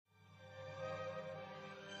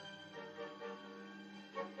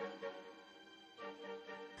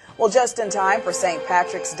Well, just in time for St.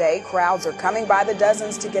 Patrick's Day, crowds are coming by the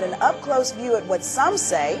dozens to get an up-close view at what some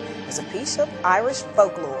say is a piece of Irish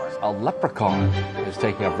folklore. A leprechaun is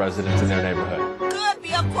taking up residence in their neighborhood. Could be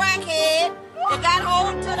a crackhead that got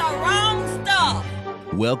hold to the wrong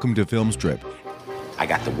stuff. Welcome to Film Strip. I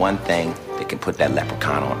got the one thing that can put that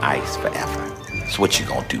leprechaun on ice forever. So what you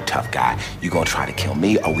gonna do, tough guy? You gonna try to kill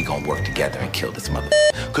me, or we gonna work together and kill this mother?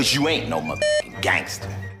 Cause you ain't no motherfucking gangster.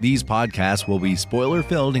 These podcasts will be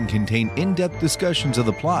spoiler-filled and contain in-depth discussions of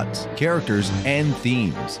the plots, characters, and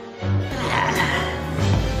themes.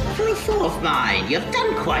 For a fool of mine, you've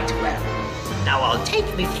done quite well. Now I'll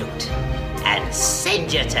take me flute and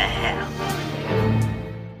send you to hell.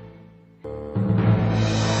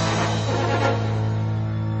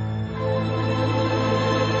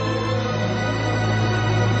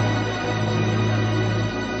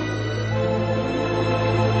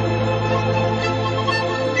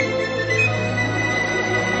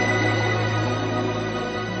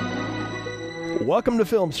 Welcome to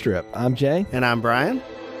Film Strip. I'm Jay. And I'm Brian.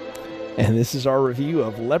 And this is our review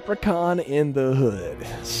of Leprechaun in the Hood,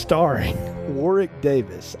 starring Warwick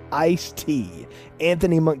Davis, Ice-T,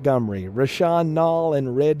 Anthony Montgomery, Rashawn Nall,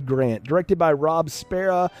 and Red Grant. Directed by Rob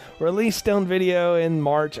Spera, released on video in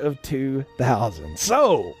March of 2000.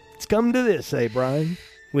 So, it's come to this, Brian?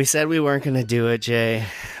 We said we weren't going to do it, Jay.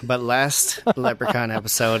 But last Leprechaun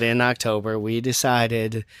episode in October, we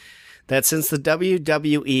decided that since the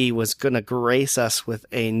WWE was going to grace us with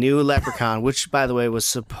a new Leprechaun, which, by the way, was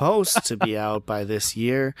supposed to be out by this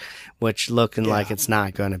year, which looking like it's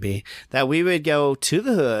not going to be, that we would go to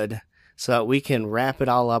the hood so that we can wrap it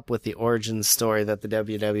all up with the origin story that the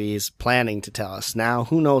WWE is planning to tell us. Now,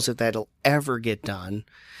 who knows if that'll ever get done?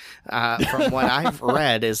 From what I've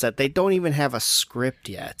read is that they don't even have a script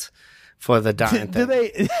yet for the darn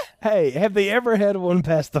thing. Have they ever had one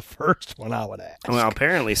past the first one, I would ask? Well,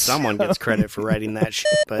 apparently someone gets credit for writing that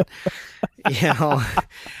shit, but,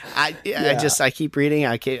 I keep reading,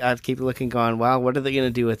 I keep looking, going, wow, what are they going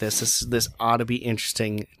to do with this? This ought to be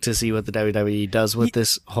interesting to see what the WWE does with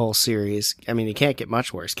this whole series. I mean, it can't get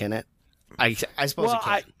much worse, can it? I suppose it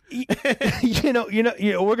can.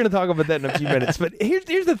 We're going to talk about that in a few minutes, but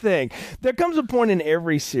here's the thing. There comes a point in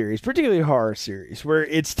every series, particularly horror series, where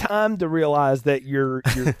it's time to realize that your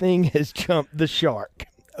thing has jumped the shark.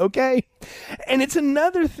 Okay? And it's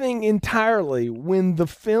another thing entirely when the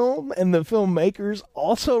film and the filmmakers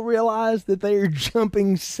also realize that they are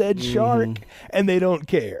jumping said shark and they don't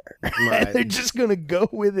care. Right. They're just going to go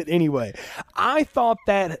with it anyway. I thought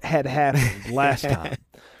that had happened last time,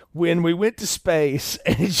 when we went to space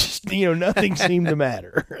and it's just, nothing seemed to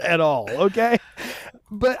matter at all, okay?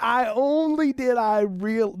 But I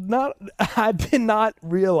did not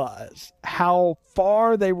realize how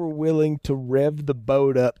far they were willing to rev the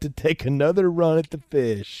boat up to take another run at the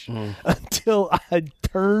fish until I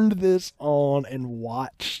turned this on and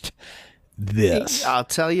watched this. I'll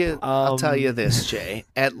tell you this, Jay.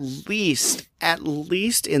 At least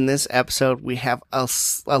in this episode, we have a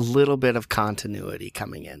little bit of continuity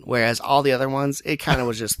coming in, whereas all the other ones, it kind of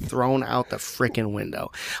was just thrown out the freaking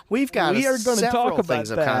window. We are several things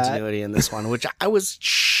of continuity in this one, which I was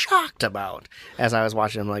shocked about as I was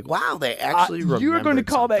watching. I'm like, wow, they actually remembered You're going to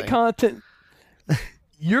call something. that content.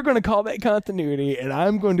 You're going to call that continuity, and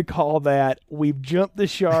I'm going to call that we've jumped the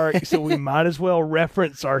shark, so we might as well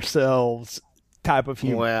reference ourselves type of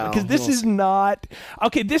humor. Well, because this is not...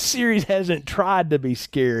 Okay, this series hasn't tried to be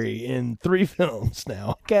scary in 3 films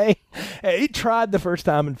now, okay? It tried the first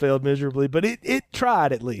time and failed miserably, but it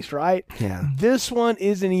tried at least, right? Yeah. This one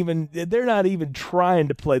isn't even... They're not even trying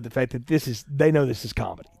to play the fact that they know this is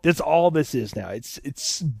comedy. That's all this is now.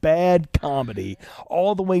 It's bad comedy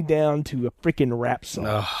all the way down to a freaking rap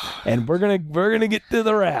song. And we're gonna get to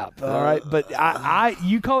the rap, all right? But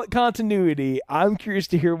you call it continuity. I'm curious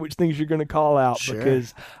to hear which things you're gonna call out,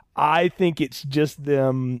 because I think it's just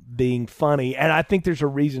them being funny, and I think there's a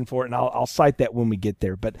reason for it, and I'll cite that when we get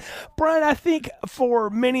there. But, Brian, I think for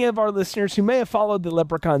many of our listeners who may have followed the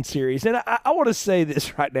Leprechaun series, and I want to say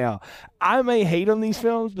this right now, I may hate on these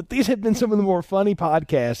films, but these have been some of the more funny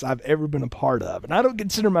podcasts I've ever been a part of. And I don't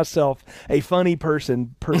consider myself a funny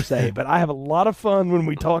person per se, but I have a lot of fun when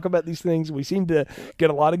we talk about these things. We seem to get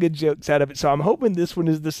a lot of good jokes out of it. So I'm hoping this one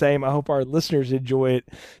is the same. I hope our listeners enjoy it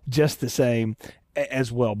just the same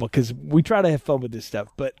as well, because we try to have fun with this stuff.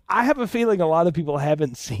 But I have a feeling a lot of people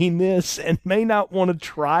haven't seen this and may not want to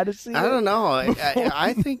try to see it. I don't know.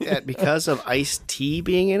 I think that because of Ice-T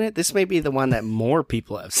being in it, this may be the one that more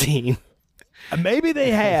people have seen. Maybe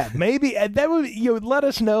they have. Maybe that would let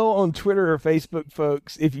us know on Twitter or Facebook,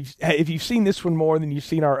 folks, if you've seen this one more than you've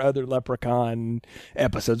seen our other Leprechaun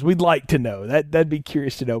episodes. We'd like to know. That'd be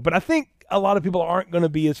curious to know. But I think a lot of people aren't going to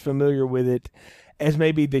be as familiar with it as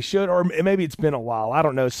maybe they should, or maybe it's been a while. I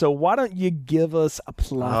don't know. So why don't you give us a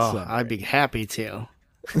plot summary? I'd be happy to.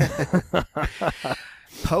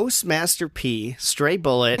 Postmaster P, Stray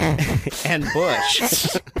Bullet, and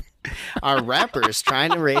Bush are rappers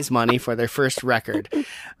trying to raise money for their first record,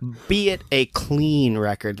 be it a clean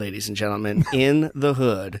record, ladies and gentlemen, in the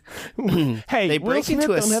hood. Hey, they break Will Smith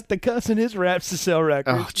don't have to cuss in his raps to sell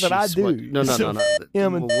records, but I do. No.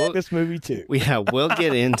 Him and this movie too. Yeah, we'll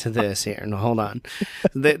get into this here. No, hold on.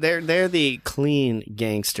 They're the clean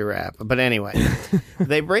gangster rap. But anyway,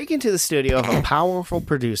 they break into the studio of a powerful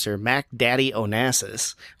producer, Mac Daddy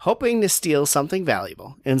Onassis, hoping to steal something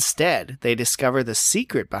valuable. Instead, they discover the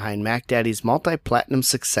secret behind Mac Daddy's multi-platinum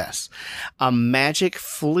success, a magic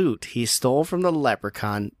flute he stole from the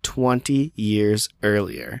Leprechaun 20 years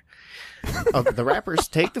earlier. The rappers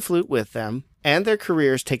take the flute with them, and their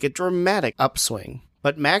careers take a dramatic upswing.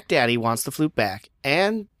 But Mac Daddy wants the flute back,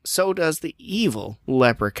 and so does the evil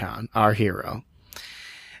Leprechaun, our hero.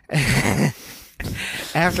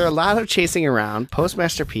 After a lot of chasing around,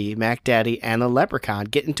 Postmaster P, Mac Daddy, and the Leprechaun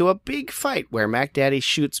get into a big fight where Mac Daddy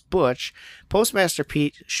shoots Butch, Postmaster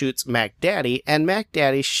P shoots Mac Daddy, and Mac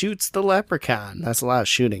Daddy shoots the Leprechaun. That's a lot of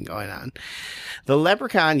shooting going on. The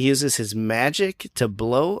Leprechaun uses his magic to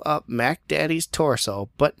blow up Mac Daddy's torso,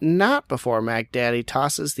 but not before Mac Daddy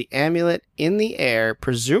tosses the amulet in the air,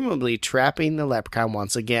 presumably trapping the Leprechaun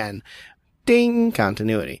once again. Ding!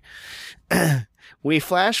 Continuity. We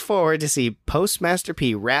flash forward to see Postmaster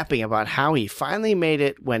P rapping about how he finally made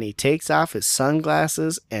it when he takes off his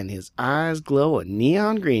sunglasses and his eyes glow a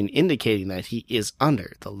neon green, indicating that he is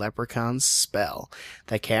under the Leprechaun's spell.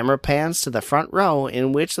 The camera pans to the front row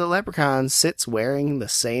in which the Leprechaun sits wearing the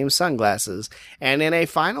same sunglasses, and in a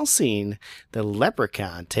final scene, the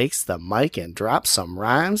Leprechaun takes the mic and drops some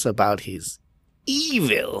rhymes about his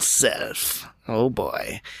evil self. Oh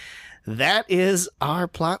boy. That is our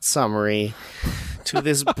plot summary to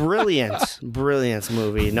this brilliant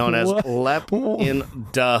movie known as Lep in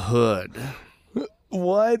the Hood.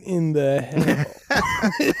 What in the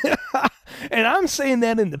hell? And I'm saying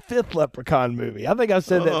that in the fifth Leprechaun movie. I think I've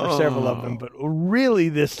said that for several of them, but really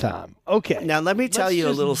this time. Okay. Now, let me tell you a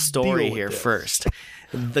little story here first.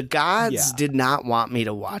 The gods did not want me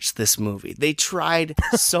to watch this movie. They tried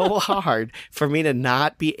so hard for me to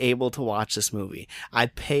not be able to watch this movie. I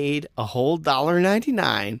paid a whole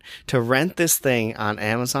 $1.99 to rent this thing on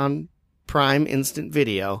Amazon Prime Instant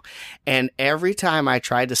Video, and every time I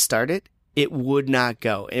tried to start it, it would not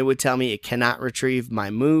go. It would tell me it cannot retrieve my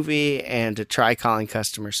movie and to try calling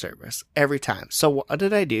customer service every time. So what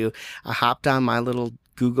did I do? I hopped on my little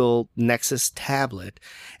Google Nexus tablet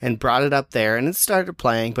and brought it up there, and it started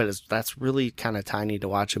playing, but that's really kind of tiny to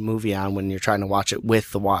watch a movie on when you're trying to watch it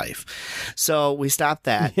with the wife. So we stopped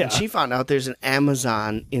that, and she found out there's an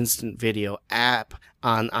Amazon Instant Video app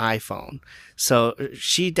on iPhone. So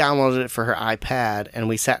she downloaded it for her iPad, and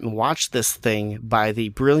we sat and watched this thing by the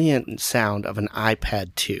brilliant sound of an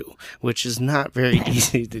iPad 2, which is not very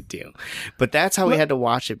easy to do. But that's how we had to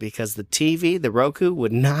watch it, because the TV, the Roku,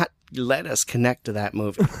 would not let us connect to that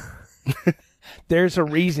movie. There's a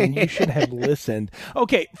reason you should have listened.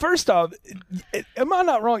 Okay, first off, am I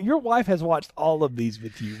not wrong? Your wife has watched all of these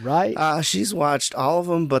with you, right? She's watched all of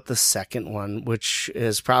them but the second one, which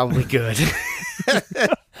is probably good.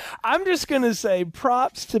 I'm just going to say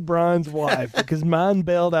props to Brian's wife, because mine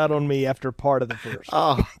bailed out on me after part of the first.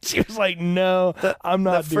 Oh, she was like, no, I'm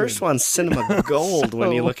not doing it. The first one's cinema gold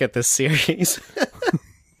when you look at this series.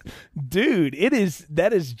 Dude,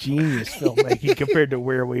 that is genius filmmaking compared to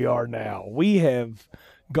where we are now. We have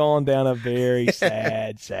gone down a very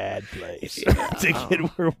sad place to get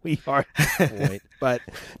where we are at this point. But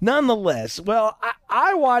nonetheless, well,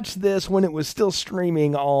 I watched this when it was still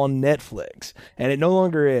streaming on Netflix, and it no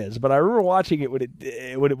longer is. But I remember watching it when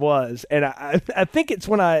it was, and I think it's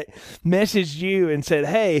when I messaged you and said,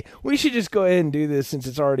 "Hey, we should just go ahead and do this since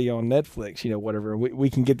it's already on Netflix. Whatever, we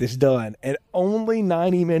can get this done." And only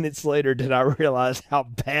 90 minutes later did I realize how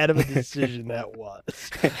bad of a decision that was.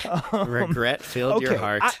 Regret filled your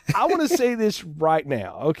heart. I want to say this right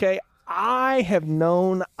now, okay? I have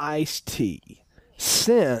known Ice-T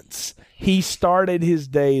since he started his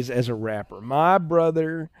days as a rapper. My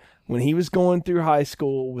brother, when he was going through high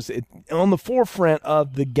school, was on the forefront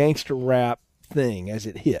of the gangster rap thing as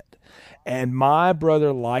it hit. And my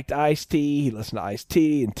brother liked Ice-T. He listened to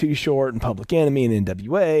Ice-T and Too Short and Public Enemy and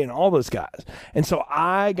NWA and all those guys. And so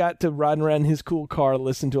I got to riding around in his cool car,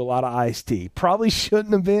 listen to a lot of Ice-T. Probably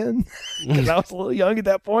shouldn't have been because I was a little young at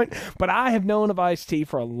that point, but I have known of Ice-T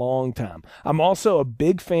for a long time. I'm also a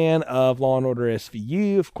big fan of Law & Order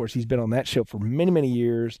SVU. Of course, he's been on that show for many, many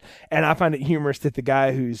years. And I find it humorous that the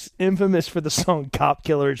guy who's infamous for the song Cop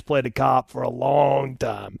Killer has played a cop for a long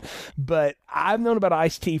time. But I've known about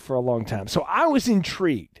Ice-T for a long time. So I was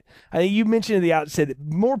intrigued. I think you mentioned at the outset that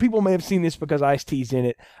more people may have seen this because Ice-T's in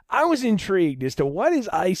it. I was intrigued as to what is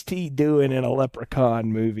Ice-T doing in a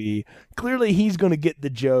Leprechaun movie. Clearly he's going to get the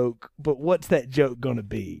joke, but what's that joke going to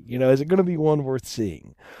be? Is it going to be one worth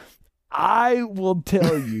seeing? I will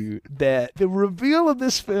tell you that the reveal of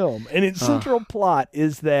this film and its central plot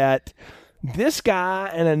is that this guy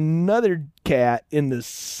and another cat in the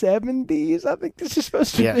 70s, I think this is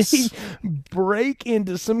supposed to be, break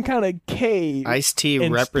into some kind of cave. Ice-T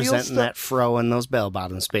representing that fro and those bell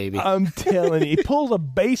bottoms, baby. I'm telling you, he pulls a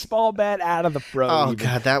baseball bat out of the fro. Oh,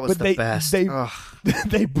 God, that was the best.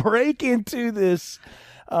 They break into this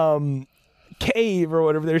cave or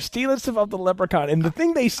whatever. They're stealing stuff off the Leprechaun, and the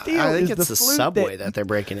thing they steal is the flute subway that they're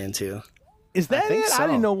breaking into. Is that it? So. I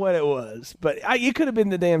didn't know what it was, but it could have been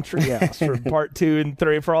the damn treehouse for part 2 and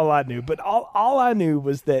 3 for all I knew. But all I knew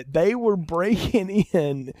was that they were breaking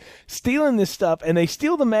in, stealing this stuff, and they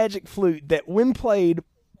steal the magic flute that when played,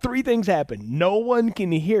 3 things happen. No one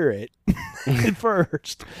can hear it at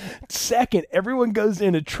first. Second, everyone goes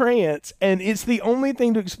into trance, and it's the only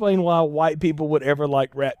thing to explain why white people would ever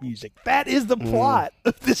like rap music. That is the plot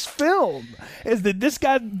of this film, is that this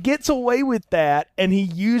guy gets away with that, and he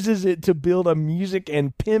uses it to build a music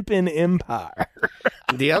and pimpin' empire.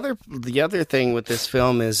 The other thing with this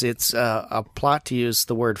film is it's a plot to use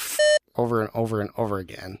the word over and over and over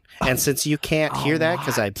again. And since you can't hear that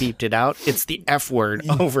because I beeped it out, it's the F word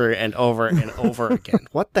over and over and over again.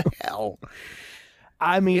 What the hell?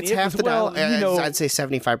 I mean, it's half the dialogue. I'd say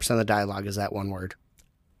 75% of the dialogue is that one word.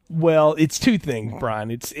 Well, it's 2 things,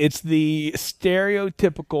 Brian. It's the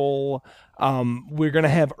stereotypical we're going to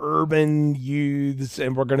have urban youths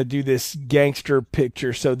and we're going to do this gangster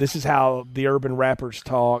picture. So this is how the urban rappers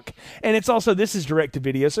talk. And it's also, this is direct to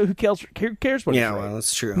video. So who cares what it's rated? Yeah, well,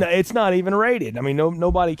 that's true. No, it's not even rated. I mean,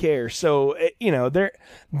 nobody cares. So,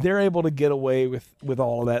 they're able to get away with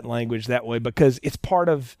all of that language that way because it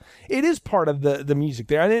is part of the music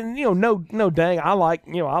there. And no dang, I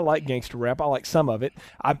like gangster rap. I like some of it.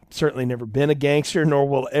 I've certainly never been a gangster nor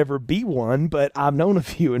will ever be one, but I've known a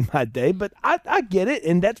few in my day. But I get it,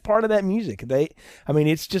 and that's part of that music.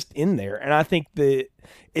 It's just in there, and I think that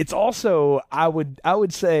it's also I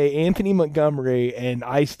would say Anthony Montgomery and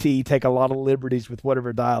Ice-T take a lot of liberties with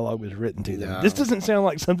whatever dialogue was written to them. No. This doesn't sound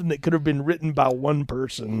like something that could have been written by one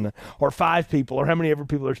person or 5 people or how many ever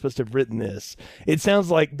people are supposed to have written this. It sounds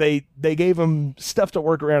like they gave them stuff to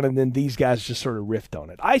work around, and then these guys just sort of riffed on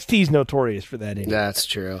it. Ice-T's notorious for that anyway. That's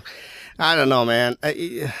true. I don't know, man.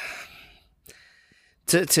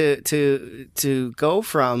 To go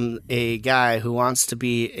from a guy who wants to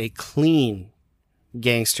be a clean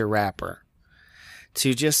gangster rapper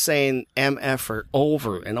to just saying MF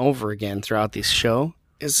over and over again throughout this show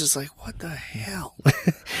is just like, what the hell?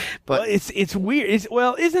 But it's weird.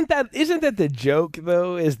 Isn't that the joke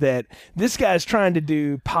though? Is that this guy's trying to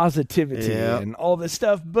do positivity and all this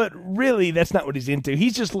stuff, but really that's not what he's into.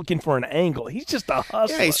 He's just looking for an angle. He's just a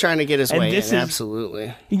hustler. Yeah, he's trying to get his way in.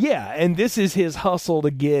 Absolutely. Yeah, and this is his hustle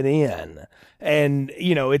to get in. And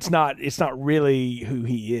it's not really who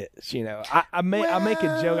he is. I make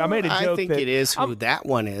a joke. I made a joke. I think it is who that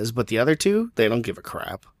one is, but the other 2, they don't give a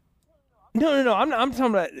crap. No. I'm talking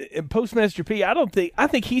about Postmaster P. I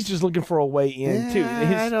think he's just looking for a way in too.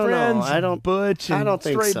 His friends, Butch and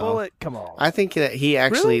Stray Bullet. Come on. I think that he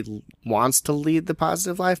actually wants to lead the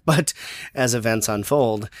positive life, but as events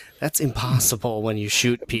unfold, that's impossible when you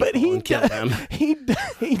shoot people and kill them. He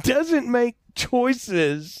doesn't make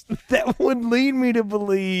choices that would lead me to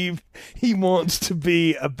believe he wants to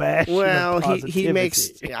be a bastion. Well, he makes.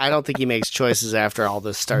 I don't think he makes choices after all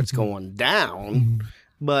this starts going down.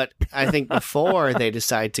 But I think before they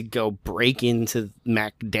decide to go break into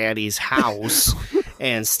Mac Daddy's house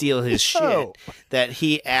and steal his shit, that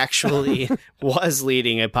he actually was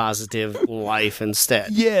leading a positive life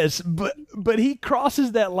instead. Yes, but he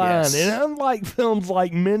crosses that line. Yes. And unlike films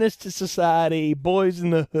like Menace to Society, Boys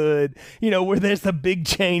in the Hood, where there's the big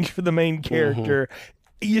change for the main character,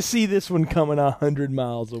 you see this one coming 100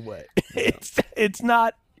 miles away. It's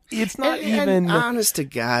not even honest to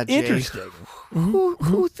God, Jay, interesting.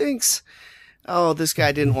 Who thinks, this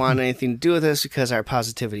guy didn't want anything to do with us because our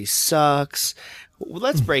positivity sucks?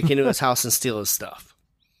 let's break into his house and steal his stuff.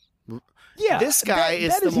 Yeah, this guy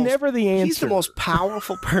is never the answer. He's the most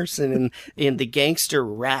powerful person in the gangster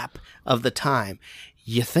rap of the time.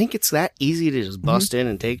 You think it's that easy to just bust in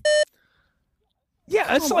and take?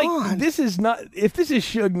 Yeah, it's like, this is not, if this is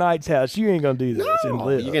Suge Knight's house, you ain't gonna do this and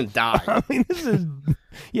live. You're gonna die. I mean,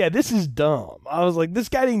 this is dumb. I was like, this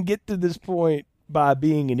guy didn't get to this point by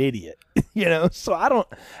being an idiot, so I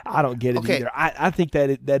don't get it either. I think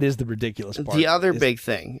that is the ridiculous part. The other big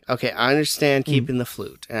thing, I understand keeping the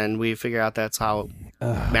flute, and we figure out that's how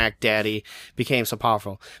Mac Daddy became so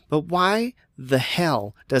powerful, but why the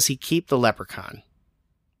hell does he keep the leprechaun?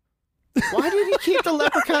 Why did he keep the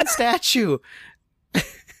leprechaun statue?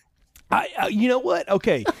 You know what?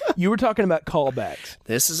 Okay, you were talking about callbacks.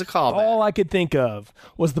 This is a callback. All I could think of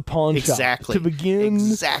was the pawn shop to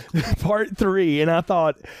begin part 3, and I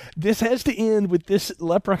thought this has to end with this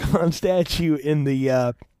leprechaun statue in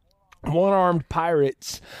the one-armed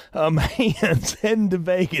pirate's hands heading to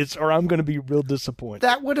Vegas, or I'm going to be real disappointed.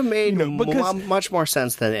 That would have made much more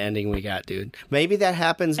sense than the ending we got, dude. Maybe that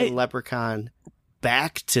happens in Leprechaun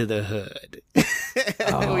Back to the Hood.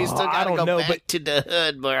 We still got to go back to the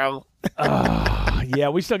hood, bro. Yeah,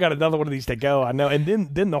 we still got another one of these to go, I know. And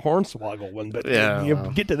then the Hornswoggle one, but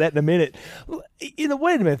you'll get to that in a minute. Wait a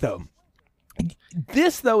minute, though.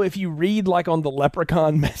 This, though, if you read like on the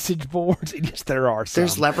Leprechaun message boards, yes, there are some.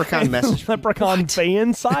 There's Leprechaun message Leprechaun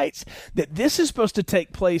fan sites that this is supposed to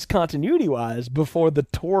take place continuity-wise before the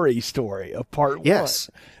Tory story of part 1.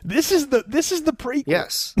 Yes. This is the prequel.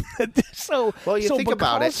 Yes. So think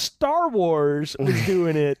about it. Star Wars was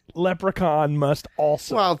doing it, Leprechaun must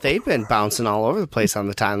also. Well, they've been bouncing all over the place on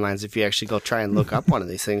the timelines if you actually go try and look up one of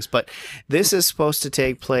these things. But this is supposed to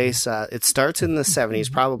take place, it starts in the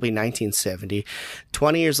 70s, probably 1970.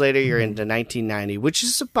 20 years later, you're into 1990, which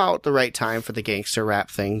is about the right time for the gangster rap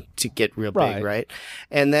thing to get real big, right?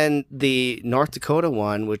 And then the North Dakota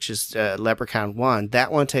one, which is Leprechaun 1,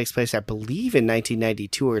 that one takes place, I believe, in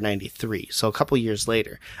 1992 or 93. So a couple years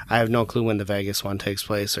later. I have no clue when the Vegas one takes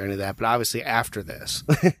place or any of that, but obviously after this.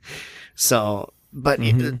 So, but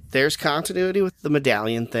there's continuity with the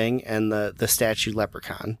medallion thing and the statue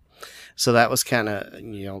leprechaun. So that was kind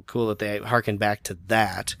of, cool that they harkened back to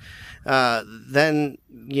that. Then,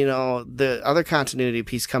 the other continuity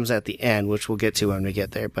piece comes at the end, which we'll get to when we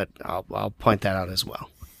get there, but I'll point that out as well.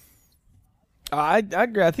 I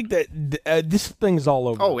agree. I think that this thing's all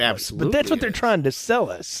over. Oh, absolutely. But that's what they're trying to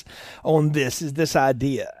sell us on this, is this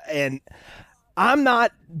idea. And I'm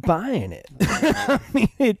not buying it. I mean,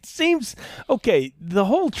 it seems, the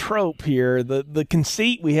whole trope here, the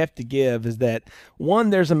conceit we have to give is that,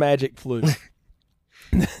 one, there's a magic flute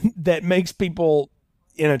that makes people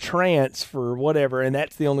in a trance for whatever, and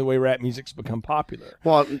that's the only way rap music's become popular.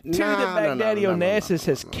 Well, that Baghdadi Onassis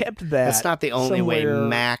has kept that. That's not the only way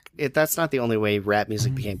that's not the only way rap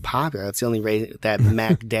music became popular. That's the only way that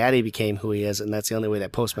Mac Daddy became who he is, and that's the only way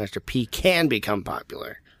that Postmaster P can become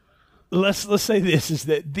popular. Let's say this is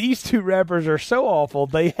that these two rappers are so awful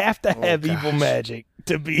they have to have evil magic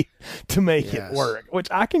to make it work. Which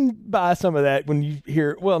I can buy some of that when you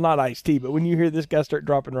hear, well, not Ice-T, but when you hear this guy start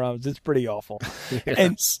dropping rhymes, it's pretty awful.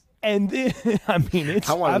 Yes. And then, I mean, I've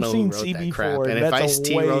seen CB4, and if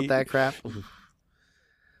Ice-T wrote that crap.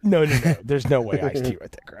 No. There's no way Ice-T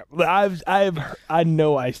wrote that crap. I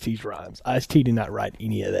know Ice-T's rhymes. Ice-T did not write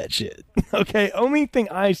any of that shit. Okay? Only thing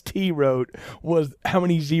Ice-T wrote was how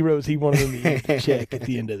many zeros he wanted him to to check at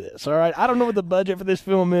the end of this. All right? I don't know what the budget for this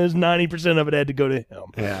film is. 90% of it had to go to him.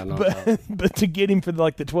 Yeah, but to get him for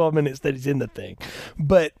like the 12 minutes that he's in the thing.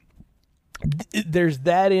 But there's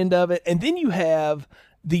that end of it. And then you have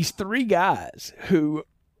these three guys who,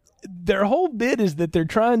 their whole bit is that they're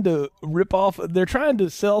trying to they're trying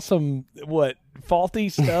to sell some, faulty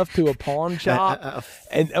stuff to a pawn shop.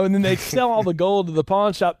 and then they sell all the gold to the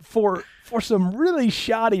pawn shop for some really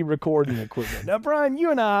shoddy recording equipment. Now, Brian,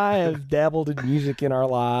 you and I have dabbled in music in our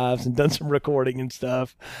lives and done some recording and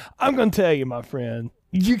stuff. I'm going to tell you, my friend,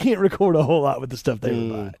 you can't record a whole lot with the stuff they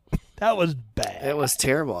were buying. That was bad. It was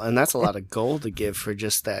terrible. And that's a lot of gold to give for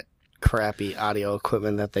just that crappy audio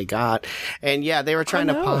equipment that they got. And yeah, they were trying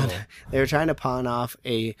to pawn off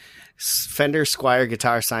a Fender Squier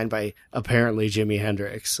guitar signed by apparently Jimi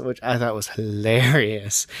Hendrix, which I thought was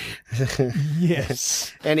hilarious.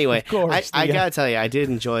 Yes. Anyway, of course, I gotta tell you, I did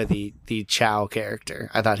enjoy the Chow character.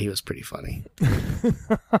 I thought he was pretty funny.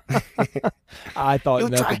 I thought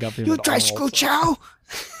nothing of him. You at try all, school, Chow?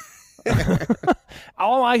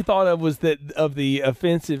 All I thought of was of the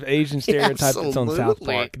offensive Asian stereotype that's on South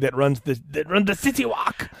Park that runs the city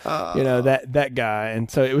walk. That guy. And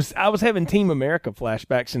so I was having Team America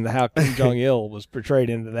flashbacks into how Kim Jong Il was portrayed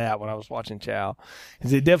into that when I was watching Chow,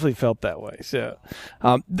 because it definitely felt that way. So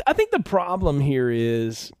I think the problem here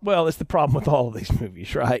is, well, it's the problem with all of these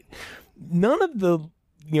movies, right? None of the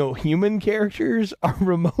human characters are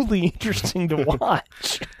remotely interesting to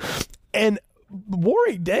watch. And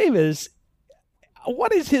Warwick Davis,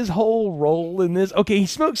 what is his whole role in this? Okay, he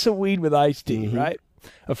smokes some weed with Ice-T, right?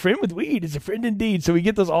 A friend with weed is a friend indeed. So we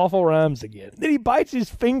get those awful rhymes again. Then he bites his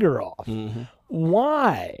finger off.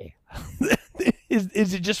 Why?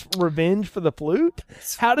 Is it just revenge for the flute?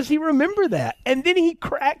 How does he remember that? And then he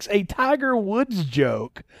cracks a Tiger Woods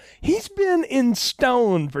joke. He's been in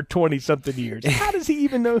Stone for 20-something years. How does he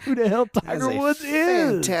even know who the hell Tiger Woods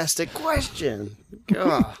is? Fantastic question.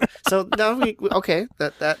 So now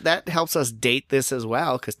that helps us date this as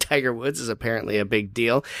well, because Tiger Woods is apparently a big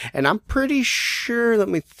deal. And I'm pretty sure, let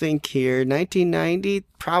me think here, 1990?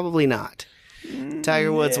 Probably not.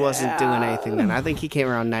 Tiger Woods wasn't doing anything then. I think he came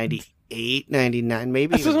around 98, 99,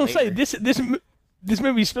 maybe. That's what I'm saying. This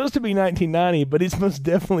movie's supposed to be 1990, but it's most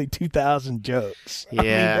definitely 2000 jokes.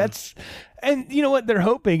 Yeah. I mean, and you know what they're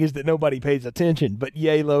hoping is that nobody pays attention, but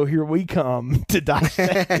yay-lo, here we come to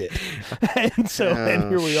dissect it. And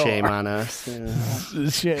here we are. Shame on us.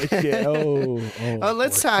 Let's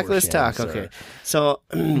talk. Okay. So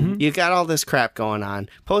you got all this crap going on.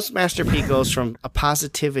 Postmaster P goes from a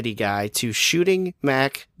positivity guy to shooting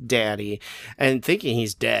Mac Daddy and thinking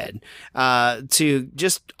he's dead, to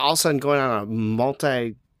just all of a sudden going on a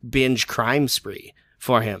multi-binge crime spree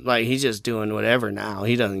for him. Like, he's just doing whatever now.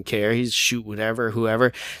 He doesn't care. He's shoot whatever,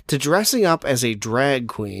 whoever, to dressing up as a drag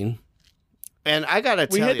queen. And I gotta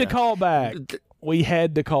tell you, we had to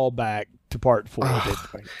call back to part 4,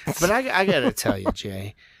 didn't we? But I gotta tell you,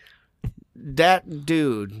 Jay, that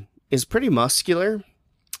dude is pretty muscular.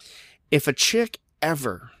 If a chick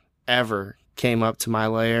ever came up to my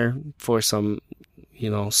lair for some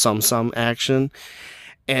action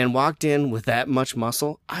and walked in with that much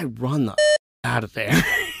muscle, I'd run the out of there,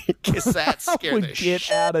 because that scared the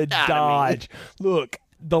shit out of Dodge. Look,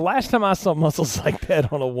 the last time I saw muscles like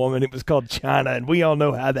that on a woman, it was called China, and we all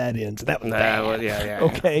know how that ends. That was bad. Well, yeah.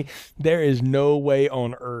 Okay, there is no way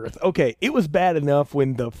on earth. Okay, it was bad enough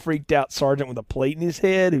when the freaked out sergeant with a plate in his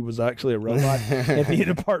head, who was actually a robot, at the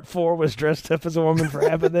end of part 4 was dressed up as a woman for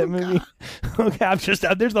half of that movie. Okay,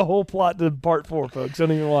 there's the whole plot to part 4, folks.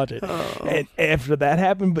 Don't even watch it. And after that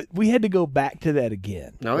happened, but we had to go back to that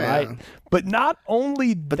again. Right? Yeah. But not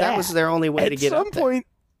only but that was their only way to get up there.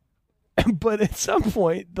 But at some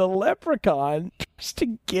point, the leprechaun tries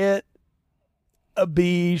to get a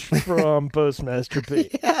beach from Postmaster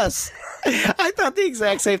P. Yes. I thought the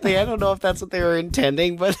exact same thing. I don't know if that's what they were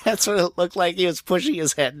intending, but that's what it looked like. He was pushing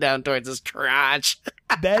his head down towards his crotch.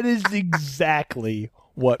 That is exactly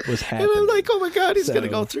what was happening. And I'm like, oh my God, he's going to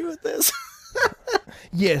go through with this.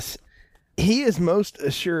 Yes. He is most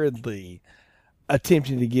assuredly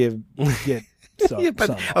attempting to get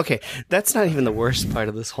okay, that's not even the worst part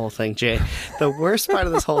of this whole thing, Jay. The worst part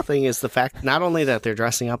of this whole thing is the fact not only that they're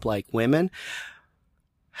dressing up like women,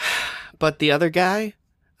 but the other guy,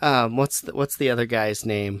 what's the other guy's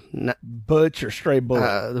name? Butch or Stray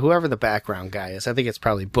Bullet? Whoever the background guy is, I think it's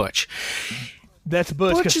probably Butch. That's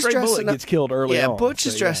Butch, because Stray Bullet gets killed early on. Yeah, Butch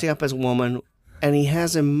is dressing up as a woman, and he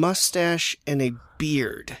has a mustache and a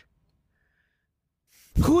beard.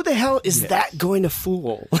 Who the hell is that going to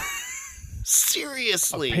fool?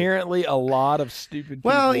 Seriously. Apparently a lot of stupid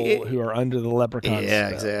people who are under the leprechaun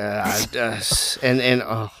and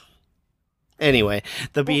anyway,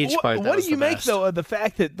 the beach part. What do you make, though, of the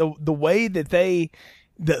fact that the way that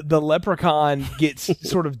the leprechaun gets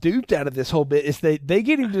sort of duped out of this whole bit is they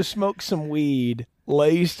get him to smoke some weed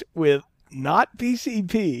laced with not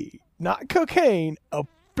PCP, not cocaine, a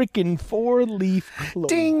freaking 4-leaf clover.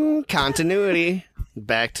 Ding! Continuity.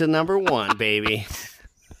 Back to number 1, baby.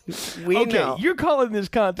 We know. You're calling this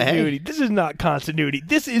continuity. Hey. This is not continuity.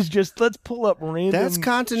 This is just, let's pull up random. That's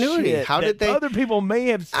continuity. Shit How did they? Other people may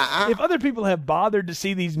have. If other people have bothered to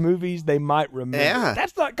see these movies, they might remember. Yeah.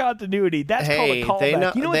 That's not continuity. That's called a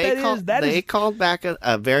callback. You know what that is? They called back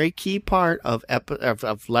a very key part of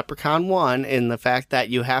Leprechaun 1 in the fact that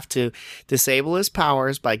you have to disable his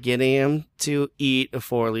powers by getting him to eat a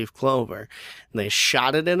 4-leaf clover. And they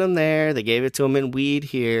shot it in him there. They gave it to him in weed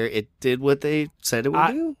here. It did what they said it would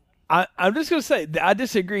do. I'm just going to say, I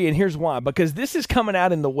disagree, and here's why. Because this is coming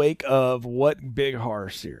out in the wake of what big horror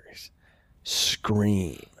series?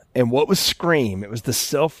 Scream. And what was Scream? It was the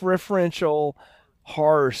self-referential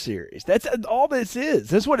horror series. That's all this is.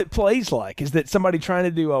 That's what it plays like, is that somebody trying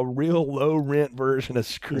to do a real low rent version of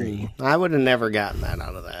Scream. I would have never gotten that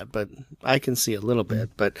out of that, but I can see a little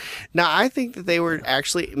bit. But now I think that they were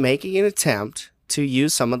actually making an attempt to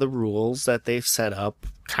use some of the rules that they've set up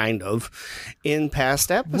kind of in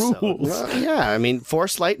past episodes. Well, yeah, I mean,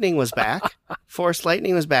 Force Lightning was back. Force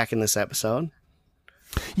Lightning was back in this episode.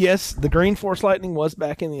 Yes, the green Force Lightning was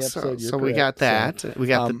back in the episode. So we got that. So, we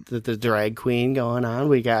got the drag queen going on.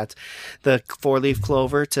 We got the 4-leaf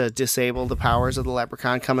clover to disable the powers of the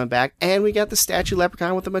leprechaun coming back. And we got the statue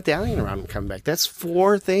leprechaun with the medallion around him coming back. That's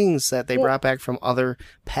 4 things that they brought back from other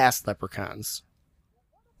past leprechauns.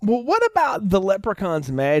 Well, what about the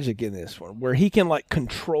leprechaun's magic in this one, where he can like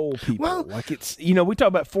control people? Well, like it's, we talk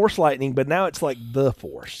about Force Lightning, but now it's like the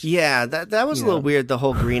Force. Yeah, that was a little weird. The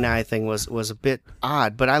whole green eye thing was a bit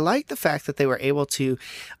odd, but I like the fact that they were able to,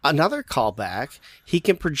 another callback, he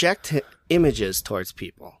can project images towards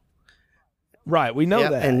people. Right, we know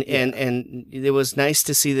that. And it was nice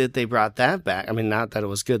to see that they brought that back. I mean, not that it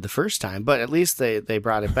was good the first time, but at least they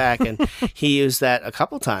brought it back. And he used that a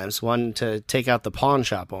couple times. One to take out the pawn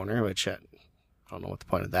shop owner, which I don't know what the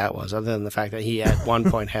point of that was, other than the fact that he at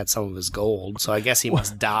one point had some of his gold. So I guess he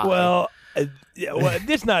must die. Well,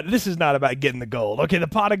 this is not about getting the gold. Okay, the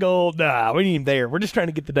pot of gold, nah, we ain't even there. We're just trying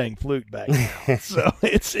to get the dang flute back now. So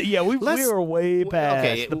it's we were way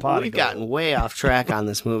past the pot of gold. We've gotten way off track on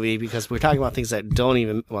this movie because we're talking about things that don't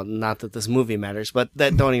even, well, not that this movie matters, but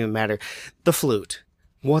that don't even matter. The flute.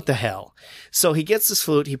 What the hell? So he gets this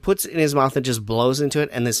flute, he puts it in his mouth and just blows into it,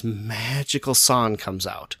 and this magical song comes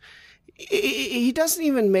out. He doesn't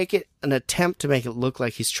even make it an attempt to make it look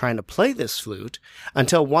like he's trying to play this flute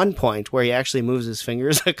until one point where he actually moves his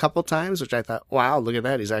fingers a couple times, which I thought, wow, look at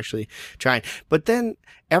that. He's actually trying. But then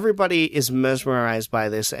everybody is mesmerized by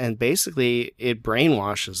this, and basically it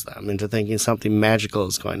brainwashes them into thinking something magical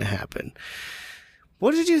is going to happen.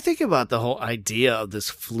 What did you think about the whole idea of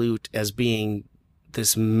this flute as being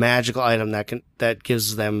this magical item that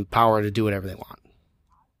gives them power to do whatever they want?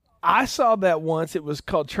 I saw that once. It was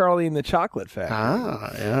called Charlie and the Chocolate Factory.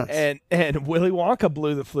 Ah, yes. And Willy Wonka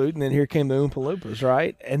blew the flute, and then here came the Oompa Loompas,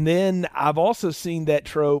 right? And then I've also seen that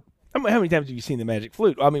trope. I mean, how many times have you seen the magic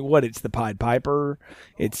flute? I mean, it's the Pied Piper?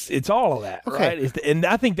 It's all of that, okay. Right? And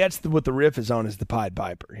I think that's what the riff is on, is the Pied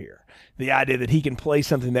Piper here. The idea that he can play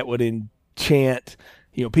something that would enchant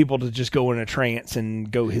people to just go in a trance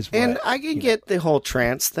and go his way. And I can get the whole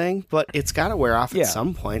trance thing, but it's got to wear off at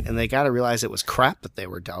some point, and they got to realize it was crap that they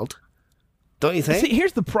were dealt. Don't you think? See,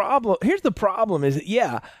 here's the problem. Is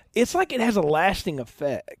that, it's like it has a lasting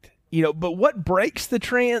effect. But what breaks the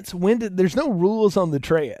trance? There's no rules on the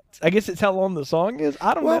trance. I guess it's how long the song is.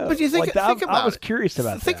 I don't know. Well, but you think about it. I was curious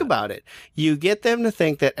about that. Think about it. You get them to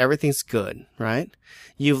think that everything's good, right?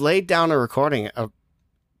 You've laid down a recording of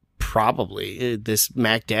probably this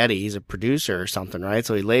Mac Daddy. He's a producer or something, right?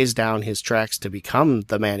 So he lays down his tracks to become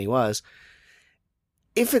the man he was.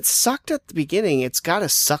 If it sucked at the beginning, it's got to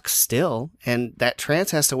suck still. And that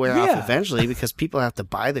trance has to wear off eventually because people have to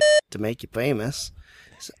buy the to make you famous.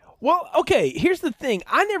 Well, okay, here's the thing.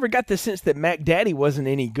 I never got the sense that Mac Daddy wasn't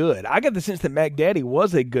any good. I got the sense that Mac Daddy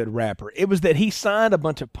was a good rapper. It was that he signed a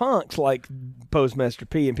bunch of punks like Postmaster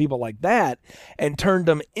P and people like that and turned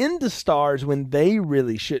them into stars when they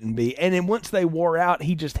really shouldn't be. And then once they wore out,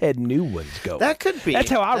 he just had new ones going. That could be.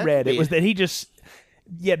 That's how I read it, was that he just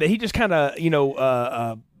kind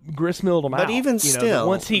of, gristmilled them out. But even still,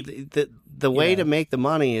 once the way to make the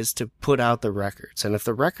money is to put out the records. And if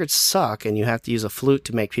the records suck and you have to use a flute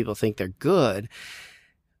to make people think they're good,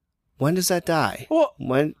 when does that die?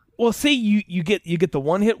 Well, see, you get the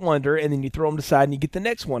one-hit wonder, and then you throw them to the side, and you get the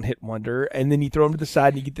next one-hit wonder, and then you throw them to the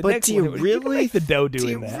side, and you get the next one. But do you really make the dough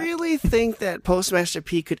doing that? Do you really think that Postmaster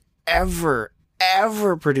P could ever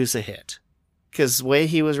produce a hit? Because the way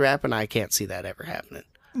he was rapping, I can't see that ever happening.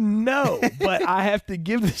 No, but I have to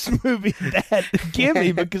give this movie that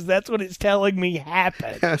gimme because that's what it's telling me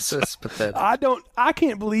happened. That's pathetic. I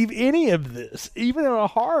can't believe any of this, even on a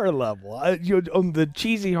horror level. On the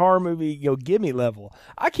cheesy horror movie, gimme level,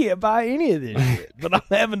 I can't buy any of this shit. But I'm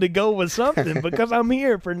having to go with something because I'm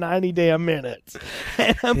here for 90 damn minutes,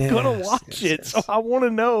 and I'm gonna watch it. So I want to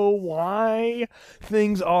know why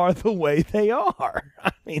things are the way they are.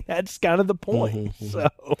 I mean, that's kind of the point.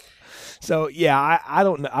 So yeah, I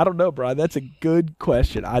don't know, Brian. That's a good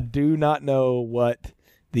question. I do not know what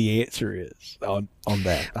the answer is on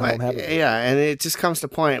that. I don't have it. Yeah, and it just comes to a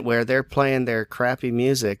point where they're playing their crappy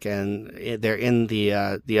music, and they're in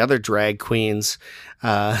the other drag queen's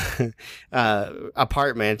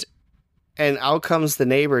apartment, And out comes the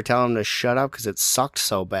neighbor telling him to shut up because it sucked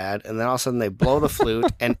so bad. And then all of a sudden they blow the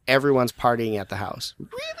flute and everyone's partying at the house.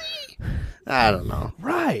 Really? I don't know.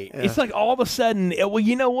 Right. Yeah. It's like all of a sudden, well,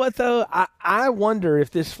 you know what, though? I wonder if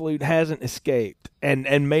this flute hasn't escaped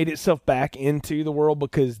and made itself back into the world,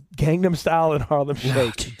 because Gangnam Style and Harlem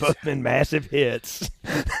Shake have both been massive hits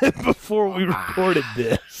before we recorded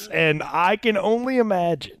this. And I can only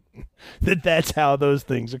imagine that that's how those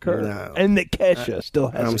things occur. No. And that Kesha still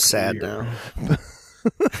has I'm a sad career. now.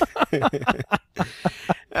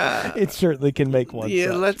 It certainly can make one.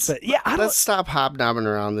 Yeah, such. let's stop hobnobbing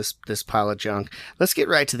around this pile of junk. Let's get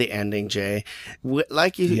right to the ending, Jay.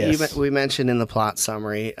 Like we mentioned in the plot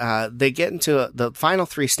summary, they get into the final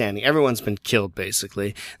three standing. Everyone's been killed,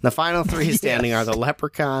 basically. The final three standing are the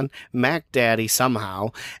Leprechaun, Mac Daddy somehow,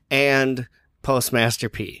 and Postmaster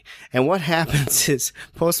P. And what happens is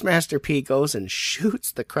Postmaster P goes and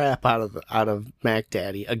shoots the crap out of Mac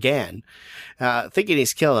Daddy again, thinking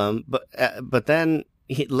he's killing him, but then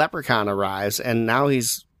Leprechaun arrives, and now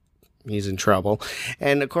he's in trouble.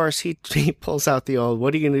 And of course he pulls out the old,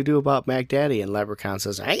 "What are you going to do about Mac Daddy?" And Leprechaun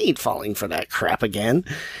says, "I ain't falling for that crap again."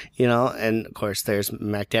 And of course there's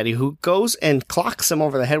Mac Daddy, who goes and clocks him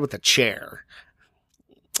over the head with a chair.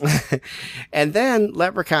 And then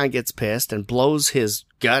Leprechaun gets pissed and blows his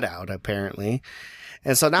gut out, apparently.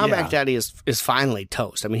 And so now Mac Daddy is finally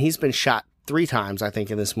toast. I mean, he's been shot 3 times, I think,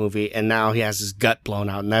 in this movie, and now he has his gut blown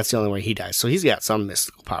out, and that's the only way he dies. So he's got some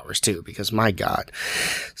mystical powers, too, because my God.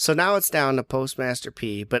 So now it's down to Postmaster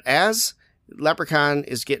P, but as Leprechaun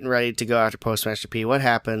is getting ready to go after Postmaster P, what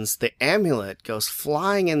happens? The amulet goes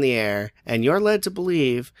flying in the air, and you're led to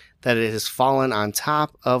believe that it has fallen on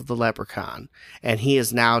top of the Leprechaun, and he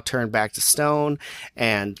is now turned back to stone,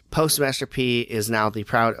 and Postmaster P is now the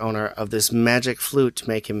proud owner of this magic flute to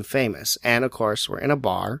make him famous. And of course, we're in a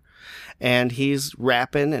bar, and he's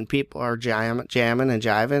rapping, and people are jamming and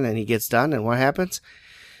jiving, and he gets done, and what happens?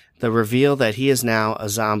 The reveal that he is now a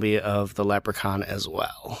zombie of the Leprechaun as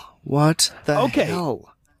well. What the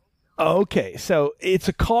hell? Okay, so it's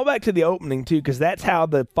a callback to the opening, too, because that's how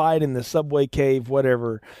the fight in the subway cave,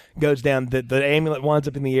 whatever, goes down. The amulet winds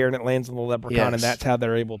up in the air and it lands on the Leprechaun, and that's how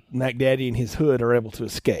Mac Daddy and his hood are able to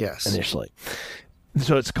escape initially.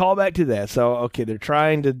 So it's a callback to that. So, okay, they're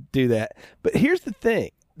trying to do that. But here's the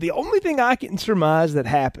thing. The only thing I can surmise that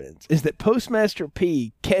happens is that Postmaster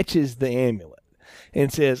P catches the amulet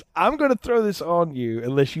and says, "I'm going to throw this on you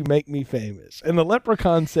unless you make me famous." And the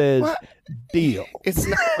Leprechaun says, "What? Deal." It's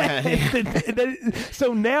not.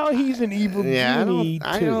 So now he's an evil genie.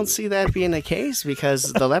 I don't see that being the case,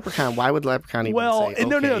 because the Leprechaun. Why would the Leprechaun even say?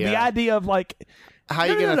 No. The idea of like, how are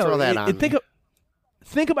you going to throw that on?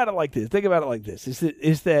 Think about it like this.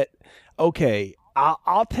 Is that okay?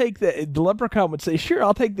 I'll take that. The Leprechaun would say, "Sure,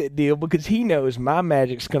 I'll take that deal," because he knows my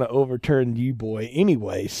magic's going to overturn you, boy,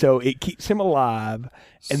 anyway. So it keeps him alive,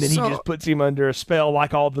 and then he just puts him under a spell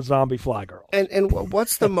like all the zombie fly girls. And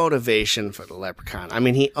what's the motivation for the Leprechaun? I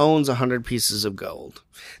mean, he owns 100 pieces of gold.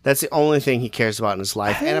 That's the only thing he cares about in his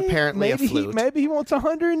life, and apparently a flute. Maybe he wants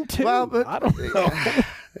 102. Well, but I don't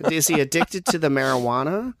know. Is he addicted to the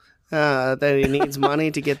marijuana? That he needs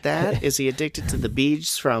money to get that? Is he addicted to the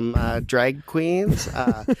beads from drag queens?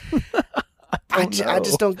 I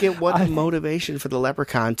just don't get what the motivation for the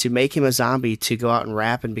Leprechaun to make him a zombie to go out and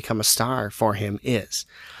rap and become a star for him is.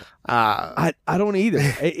 I don't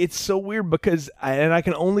either. It's so weird because I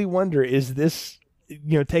can only wonder, is this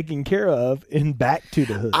taken care of in Back to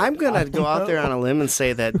the Hood? I'm going to go out there on a limb and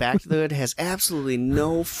say that Back to the Hood has absolutely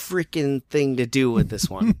no freaking thing to do with this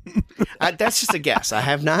one. That's just a guess. I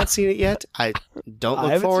have not seen it yet. I don't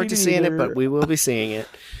look forward to seeing it, but we will be seeing it.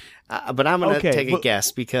 But I'm going to take a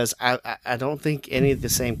guess, because I don't think any of the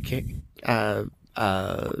same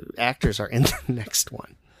actors are in the next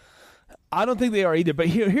one. I don't think they are either. But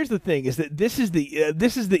here's the thing: is that this is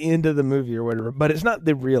the end of the movie or whatever, but it's not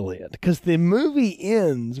the real end, because the movie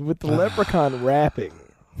ends with the Leprechaun rapping.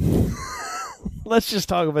 Let's just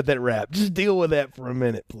talk about that rap. Just deal with that for a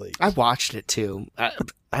minute, please. I watched it too.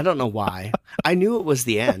 I don't know why. I knew it was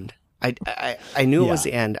the end. I knew it was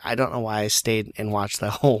the end. I don't know why I stayed and watched the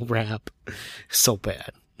whole rap. So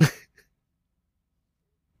bad.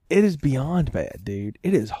 It is beyond bad, dude.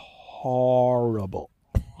 It is horrible.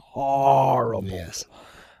 Horrible. Yes.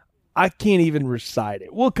 I can't even recite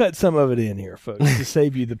it. We'll cut some of it in here, folks, to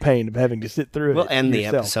save you the pain of having to sit through it. We'll end the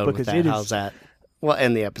yourself, episode with that. How's that? We'll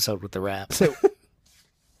end the episode with the rap. So,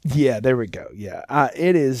 yeah, there we go. Yeah,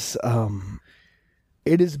 it is.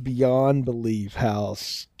 It is beyond belief how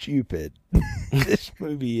stupid this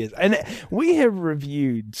movie is. And we have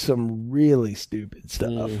reviewed some really stupid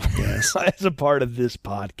stuff as a part of this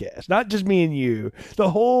podcast. Not just me and you, the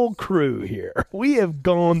whole crew here. We have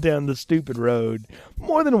gone down the stupid road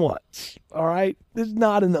more than once. All right? This is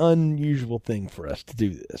not an unusual thing for us to do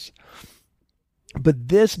this. But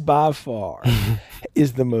this, by far,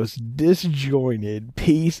 is the most disjointed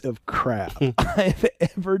piece of crap I've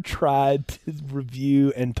ever tried to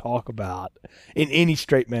review and talk about in any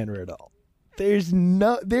straight manner at all. There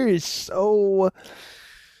is so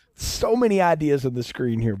many ideas on the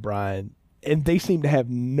screen here, Brian, and they seem to have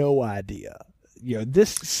no idea.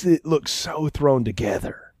 This looks so thrown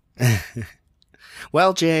together.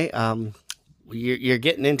 Well, Jay, you're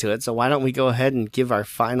getting into it, so why don't we go ahead and give our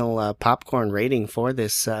final popcorn rating for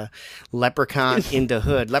this Leprechaun in the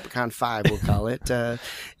Hood, Leprechaun 5, we'll call it. I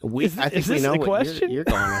think we know what you're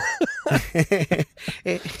going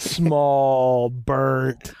with. Small,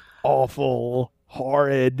 burnt, awful,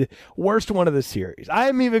 horrid, worst one of the series.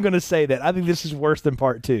 I'm even going to say that. I think this is worse than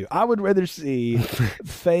part 2. I would rather see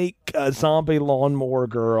fake zombie lawnmower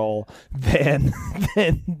girl than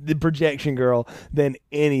the projection girl than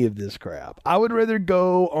any of this crap. I would rather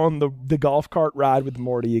go on the golf cart ride with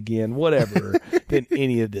Morty again, whatever, than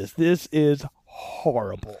any of this. This is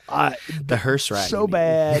horrible. The hearse ride. So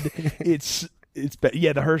bad. It's bad.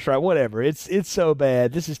 Yeah, the hearse ride, whatever. It's so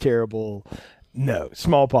bad. This is terrible. No,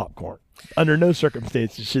 small popcorn. Under no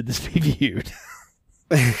circumstances should this be viewed.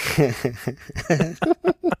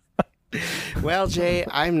 Well, Jay,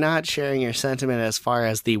 I'm not sharing your sentiment as far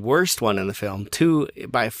as the worst one in the film. 2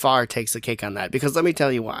 by far takes the cake on that, because let me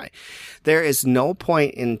tell you why. There is no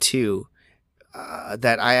point in 2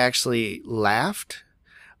 that I actually laughed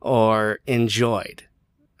or enjoyed.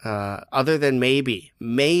 Other than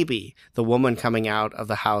maybe the woman coming out of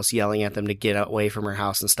the house yelling at them to get away from her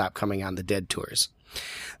house and stop coming on the dead tours.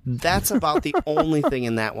 That's about the only thing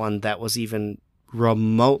in that one that was even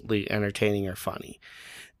remotely entertaining or funny.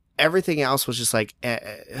 Everything else was just like,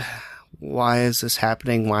 why is this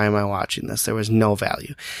happening? Why am I watching this? There was no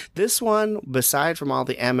value. This one, beside from all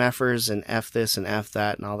the MFers and F this and F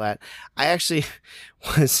that and all that, I actually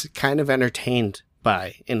was kind of entertained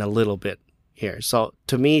by in a little bit here. So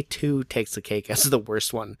to me, 2 takes the cake as the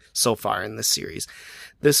worst one so far in this series.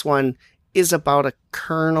 This one is about a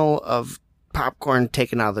kernel of popcorn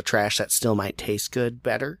taken out of the trash that still might taste good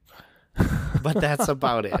better. But that's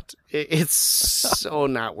about it. It's so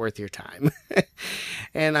not worth your time.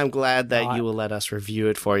 And I'm glad that you will let us review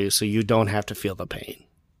it for you so you don't have to feel the pain.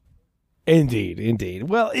 Indeed.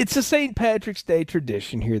 Well, it's a St. Patrick's Day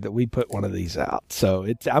tradition here that we put one of these out. So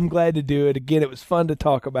I'm glad to do it. Again, it was fun to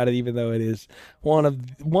talk about it, even though it is one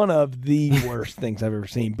of the worst things I've ever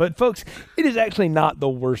seen. But folks, it is actually not the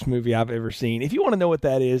worst movie I've ever seen. If you want to know what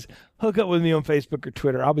that is, hook up with me on Facebook or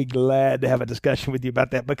Twitter. I'll be glad to have a discussion with you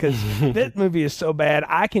about that, because that movie is so bad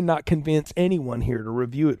I cannot convince anyone here to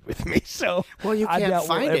review it with me. So you can't I doubt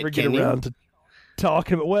find we'll ever it, get can around to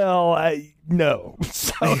talking about. No.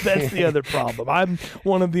 So that's the other problem. I'm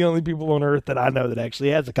one of the only people on earth that I know that actually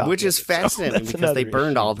has a copy. Which is fascinating, so because they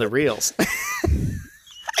burned all the reels.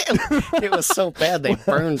 It was so bad they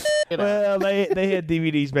burned it. Well, they had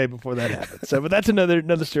DVDs made before that happened. So, but that's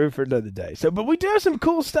another story for another day. So, but we do have some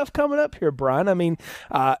cool stuff coming up here, Brian. I mean,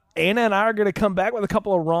 Anna and I are going to come back with a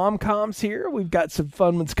couple of rom-coms here. We've got some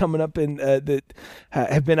fun ones coming up that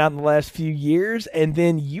have been out in the last few years, and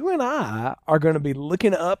then you and I are going to be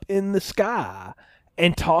looking up in the sky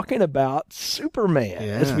and talking about Superman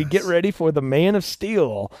as we get ready for the Man of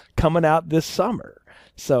Steel coming out this summer.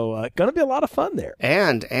 So, going to be a lot of fun there.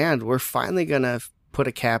 And we're finally going to put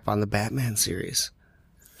a cap on the Batman series.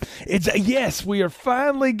 Yes, we are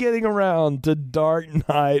finally getting around to Dark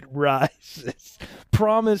Knight Rises.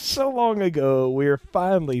 Promised so long ago, we are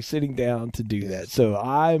finally sitting down to do that. So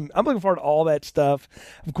I'm looking forward to all that stuff.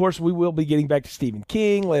 Of course, we will be getting back to Stephen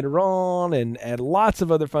King later on, and lots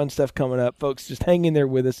of other fun stuff coming up. Folks, just hang in there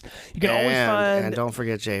with us. You can always find... And don't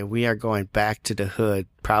forget, Jay, we are going back to the Hood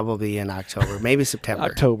probably in October, maybe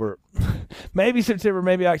September. Maybe September,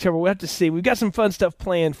 maybe October. We'll have to see. We've got some fun stuff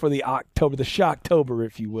planned for the Shocktober,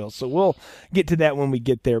 if you will. So we'll get to that when we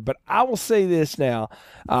get there. But I will say this now,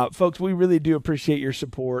 folks, we really do appreciate your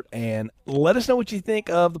support, and let us know what you think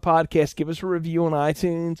of the podcast. Give us a review on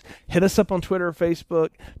iTunes. Hit us up on Twitter or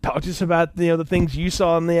Facebook. Talk to us about the things you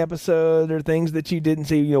saw in the episode or things that you didn't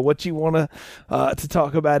see. What you want to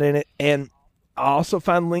talk about in it. And Also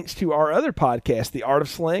find links to our other podcast, The Art of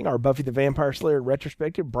Slaying, our Buffy the Vampire Slayer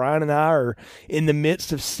retrospective. Brian and I are in the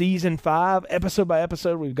midst of season 5, episode by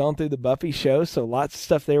episode. We've gone through the Buffy show, so lots of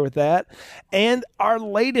stuff there with that. And our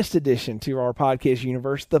latest addition to our podcast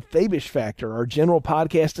universe, The Fabish Factor, our general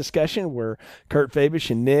podcast discussion where Kurt Fabish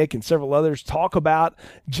and Nick and several others talk about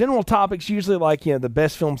general topics, usually like, the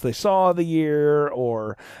best films they saw of the year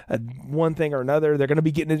or one thing or another. They're going to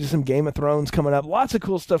be getting into some Game of Thrones coming up. Lots of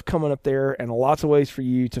cool stuff coming up there, and lots of ways for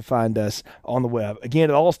you to find us on the web. Again,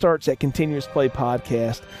 it all starts at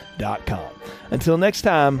continuousplaypodcast.com. Until next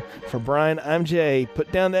time, for Brian, I'm Jay.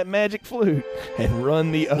 Put down that magic flute and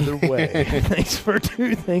run the other way. Thanks for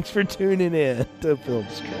tuning in to Film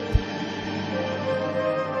Strip.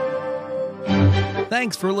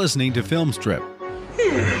 Thanks for listening to Film Strip.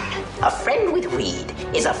 A friend with weed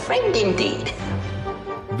is a friend indeed.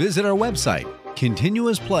 Visit our website,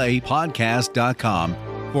 continuousplaypodcast.com,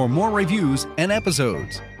 for more reviews and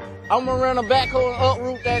episodes. I'm gonna run a backhoe and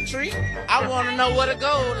uproot that tree. I want to know where to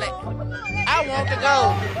go. I want to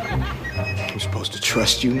go. We're supposed to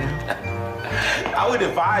trust you now? I would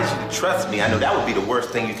advise you to trust me. I know that would be the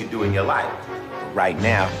worst thing you could do in your life. But right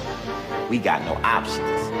now, we got no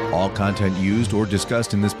options. All content used or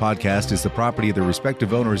discussed in this podcast is the property of the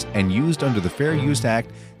respective owners and used under the Fair Use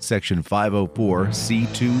Act, Section 504,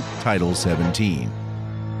 C2, Title 17.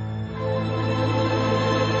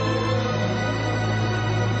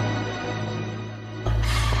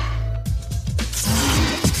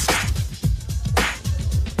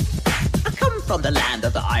 From the land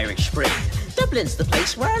of the Irish Spring, Dublin's the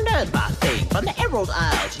place where I learned my thing. From the Emerald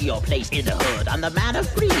Isle to your place in the hood, I'm the man of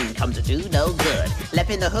green, come to do no good. Left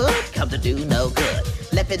in the hood, come to do no good.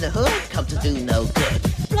 Left in the hood, come to do no good.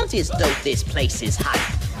 Blunt is dope, this place is hype.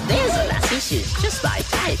 There's a lassie, she's just my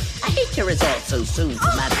type. I hate your result so soon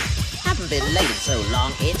to marry. Haven't been late in so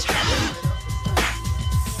long, it's tragic.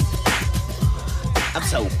 I'm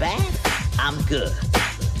so bad, I'm good.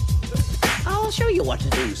 I'll show you what to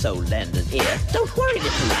do, so lend an ear. Don't worry,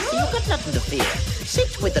 little lassie, you've got nothing to fear.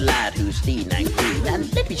 Sit with the lad who's lean and green,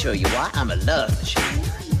 and let me show you why I'm a love machine.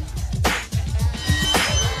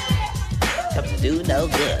 Come to do no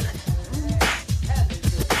good.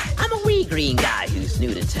 I'm a wee green guy who's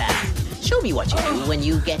new to town. Show me what you do when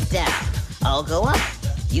you get down. I'll go up,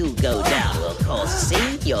 you go down. We'll cause a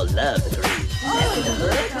scene, you'll love the green. Left in the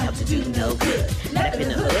hood, come to do no good. Left in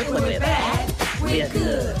the hood, when we're bad, we're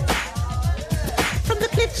good. From the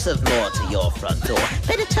cliffs of Moor to your front door,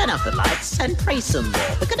 better turn off the lights and pray some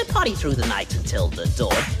more. We're gonna party through the night until the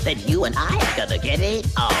dawn. Then you and I are gonna get it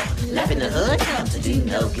on. Left in the hood, come to do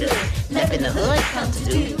no good. Left in the hood, come to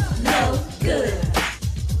do no good.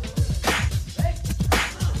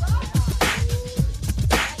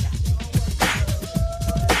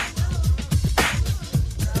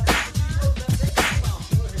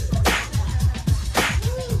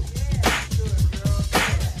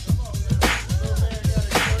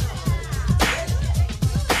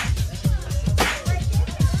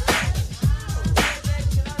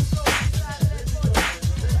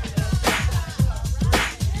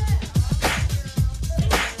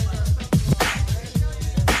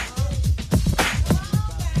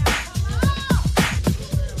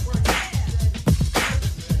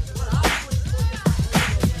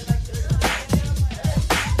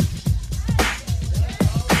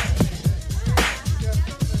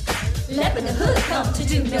 Left in the hood, come to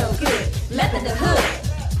do no good. Left in the hood,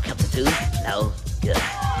 come to do no good.